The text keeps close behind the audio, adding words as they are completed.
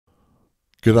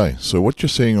G'day. So what you're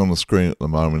seeing on the screen at the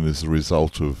moment is the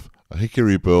result of a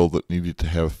hickory burl that needed to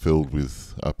have filled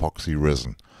with epoxy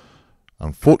resin.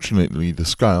 Unfortunately, the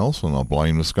scales, and I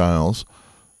blame the scales,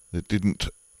 it didn't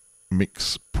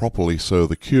mix properly, so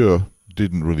the cure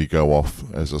didn't really go off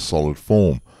as a solid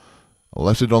form. I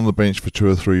left it on the bench for 2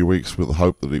 or 3 weeks with the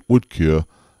hope that it would cure,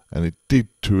 and it did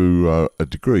to a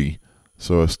degree,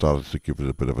 so I started to give it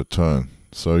a bit of a turn.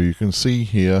 So you can see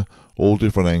here all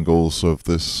different angles of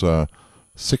this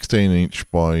 16-inch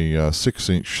by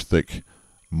 6-inch thick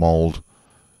mold,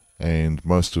 and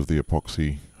most of the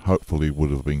epoxy hopefully would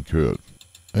have been cured.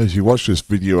 As you watch this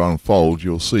video unfold,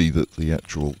 you'll see that the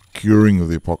actual curing of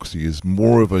the epoxy is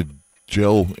more of a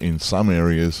gel in some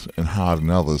areas and hard in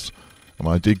others. And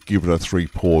I did give it a 3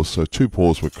 pours, so 2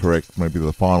 pours were correct. Maybe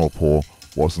the final pour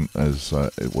wasn't as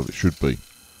what it should be.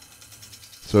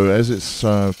 So as it's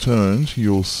turned,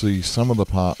 you'll see some of the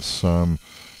parts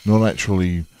not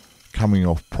actually coming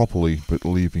off properly, but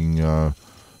leaving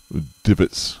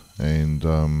divots, and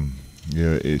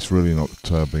yeah, it's really not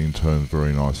being turned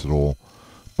very nice at all.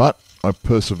 But I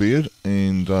persevered,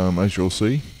 and as you'll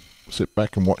see, sit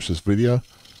back and watch this video,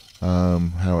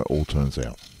 how it all turns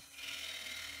out.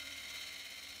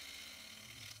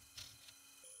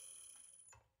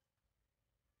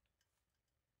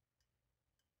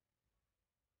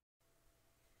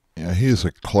 Now here's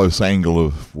a close angle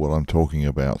of what I'm talking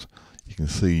about. You can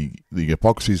see the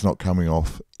epoxy is not coming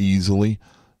off easily.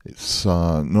 It's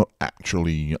not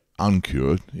actually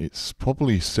uncured. It's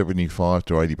probably 75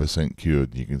 to 80%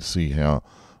 cured. You can see how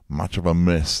much of a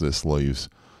mess this leaves.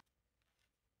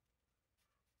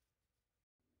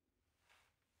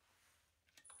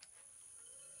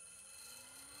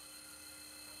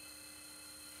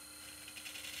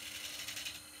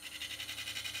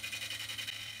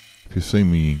 If you've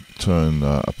seen me turn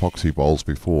epoxy bowls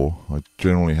before, I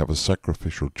generally have a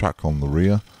sacrificial chuck on the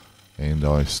rear, and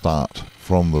I start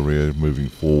from the rear moving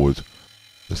forward.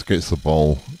 This gets the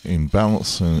bowl in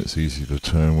balance, and it's easy to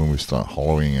turn when we start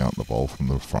hollowing out the bowl from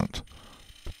the front,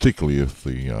 particularly if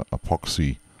the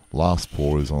epoxy last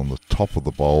pour is on the top of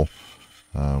the bowl.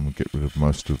 Get rid of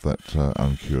most of that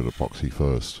uncured epoxy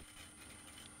first.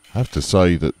 I have to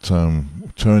say that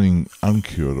turning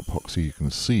uncured epoxy, you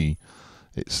can see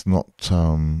it's not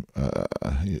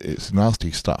it's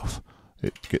nasty stuff.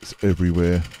 It gets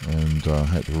everywhere, and I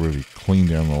had to really clean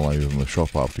down the lathe in the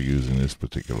shop after using this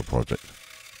particular project.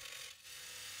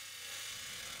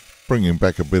 Bringing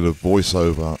back a bit of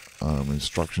voiceover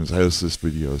instructions as this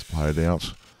video is played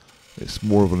out. It's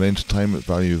more of an entertainment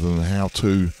value than a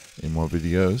how-to in my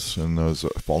videos, and those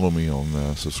that follow me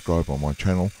on subscribe on my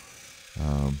channel.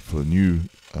 For new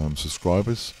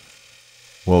subscribers,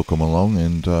 welcome along,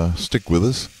 and stick with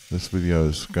us. This video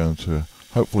is going to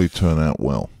hopefully turn out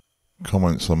well.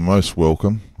 Comments are most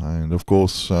welcome, and of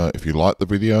course if you like the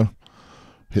video,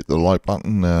 hit the like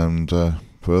button, and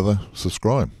further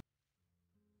subscribe.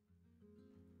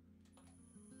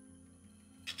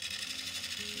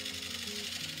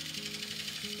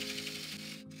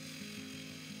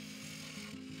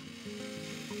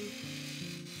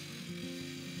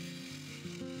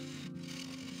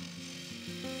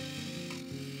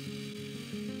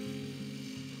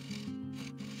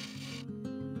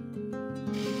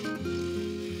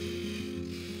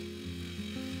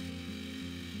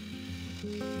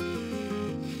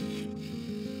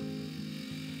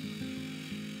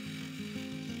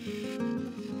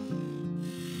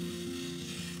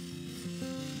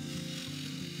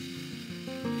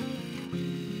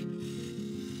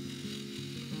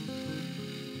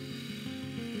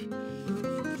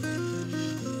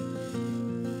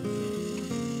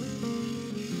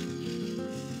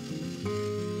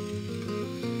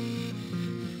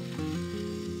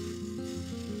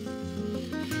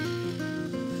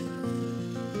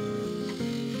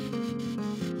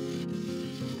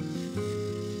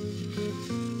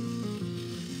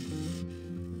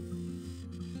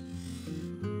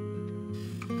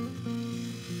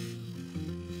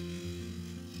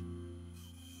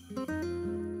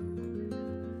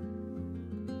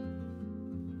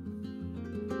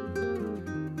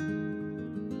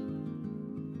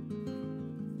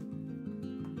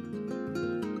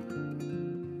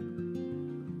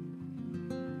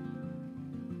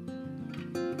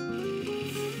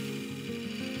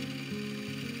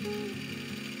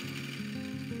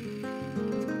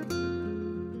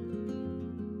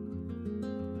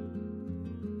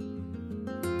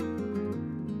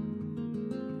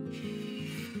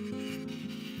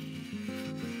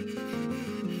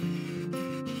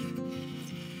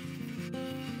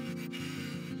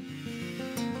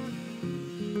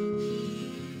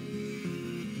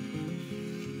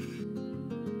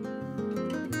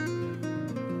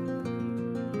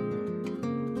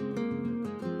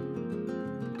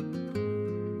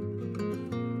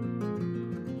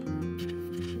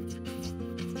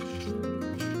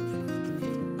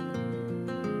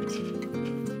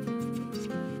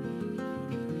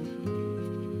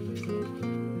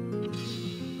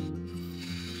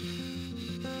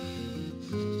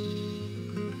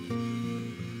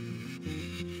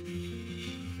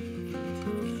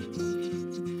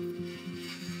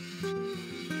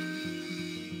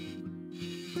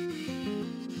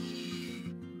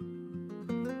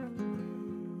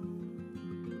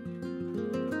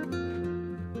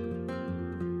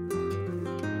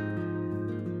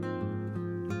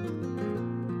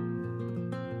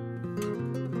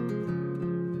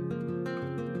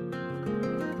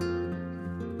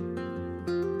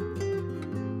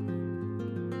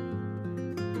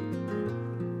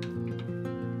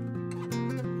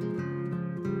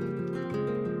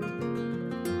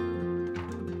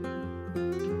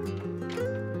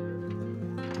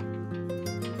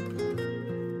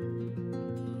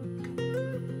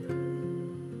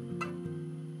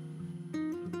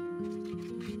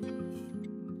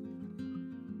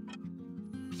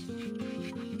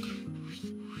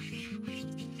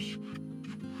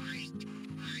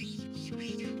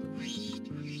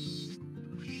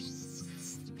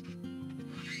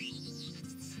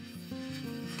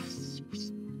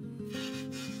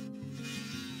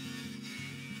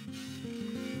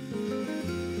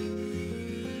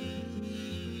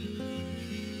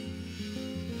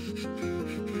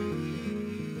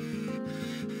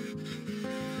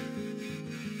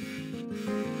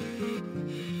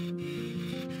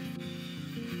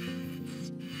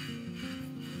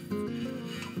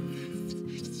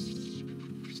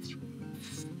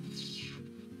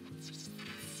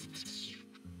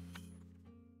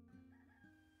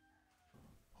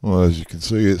 Well, as you can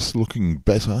see, it's looking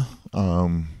better.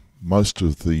 Most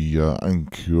of the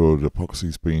uncured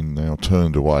epoxy's been now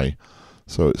turned away,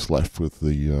 so it's left with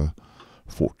the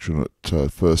fortunate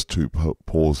first two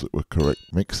pours that were correct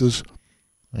mixes,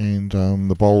 and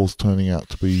the bowl's turning out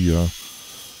to be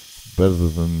better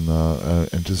than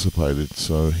anticipated.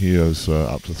 So here's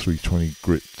up to 320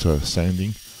 grit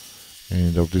sanding,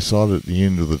 and I've decided at the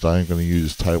end of the day I'm going to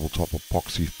use tabletop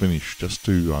epoxy finish just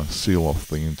to seal off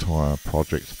the entire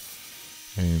project,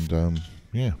 and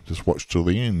yeah, just watch till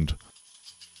the end.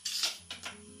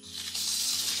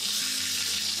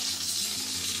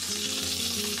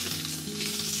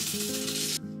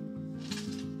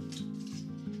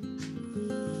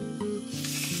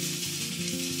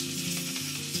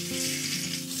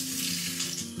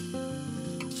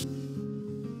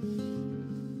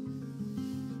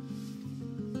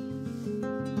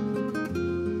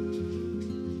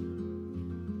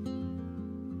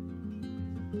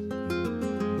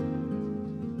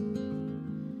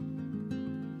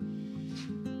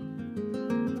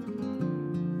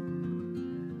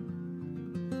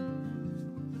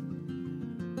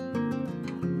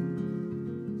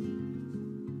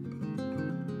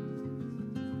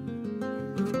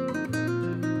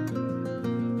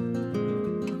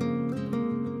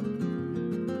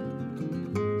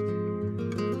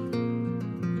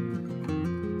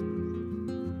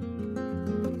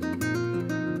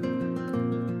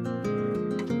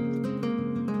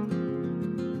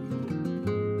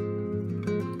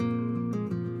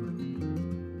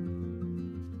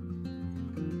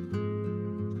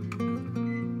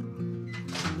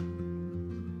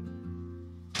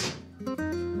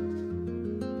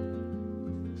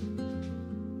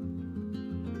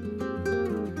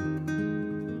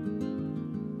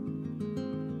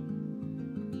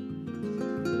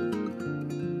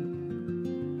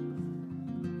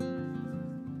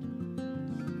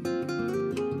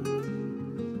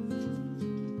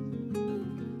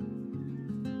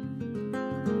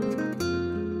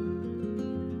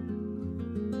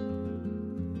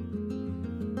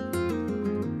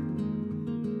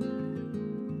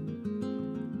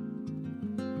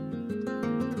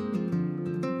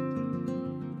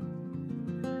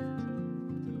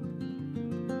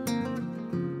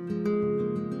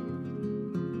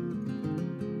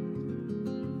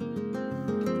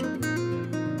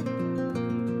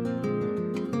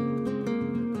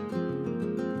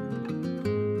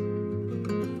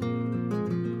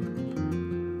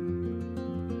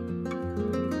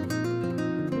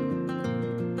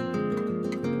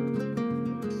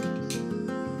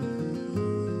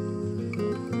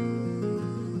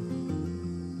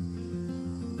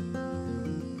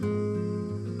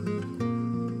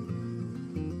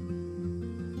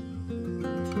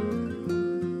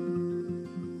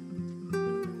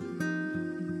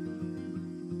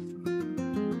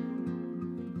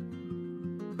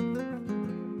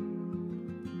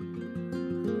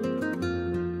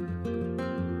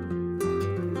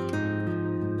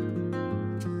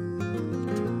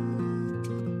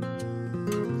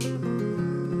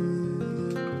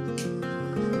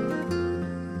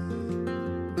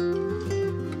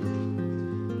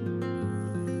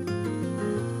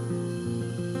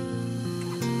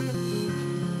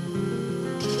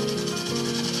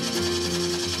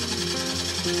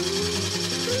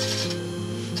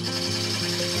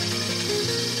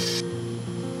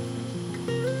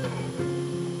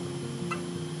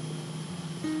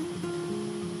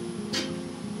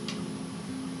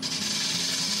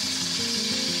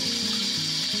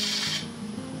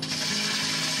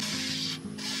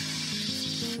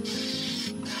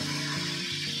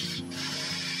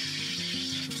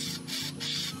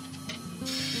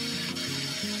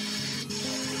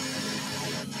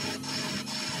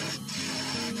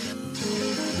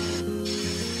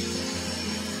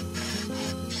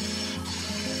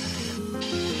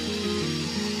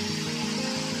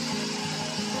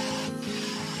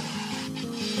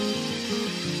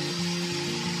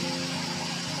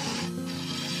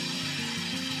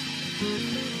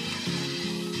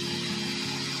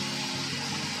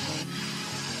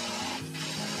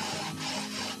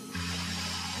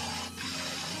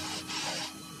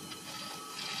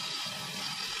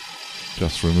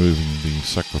 Just removing the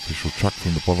sacrificial chuck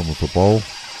from the bottom of the bowl,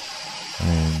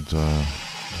 and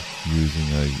using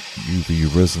a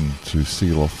UV resin to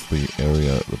seal off the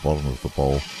area at the bottom of the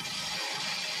bowl.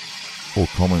 All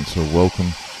comments are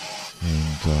welcome,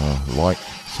 and like,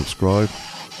 subscribe.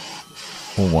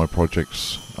 All my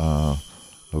projects are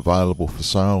available for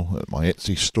sale at my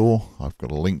Etsy store. I've got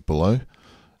a link below.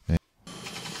 And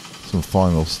some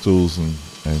final stills and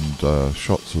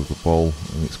shots of the bowl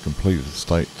in its completed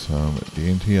state at the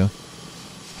end here.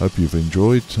 Hope you've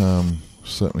enjoyed.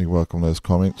 Certainly welcome those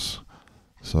comments.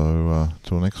 So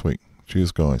till next week.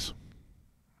 Cheers, guys.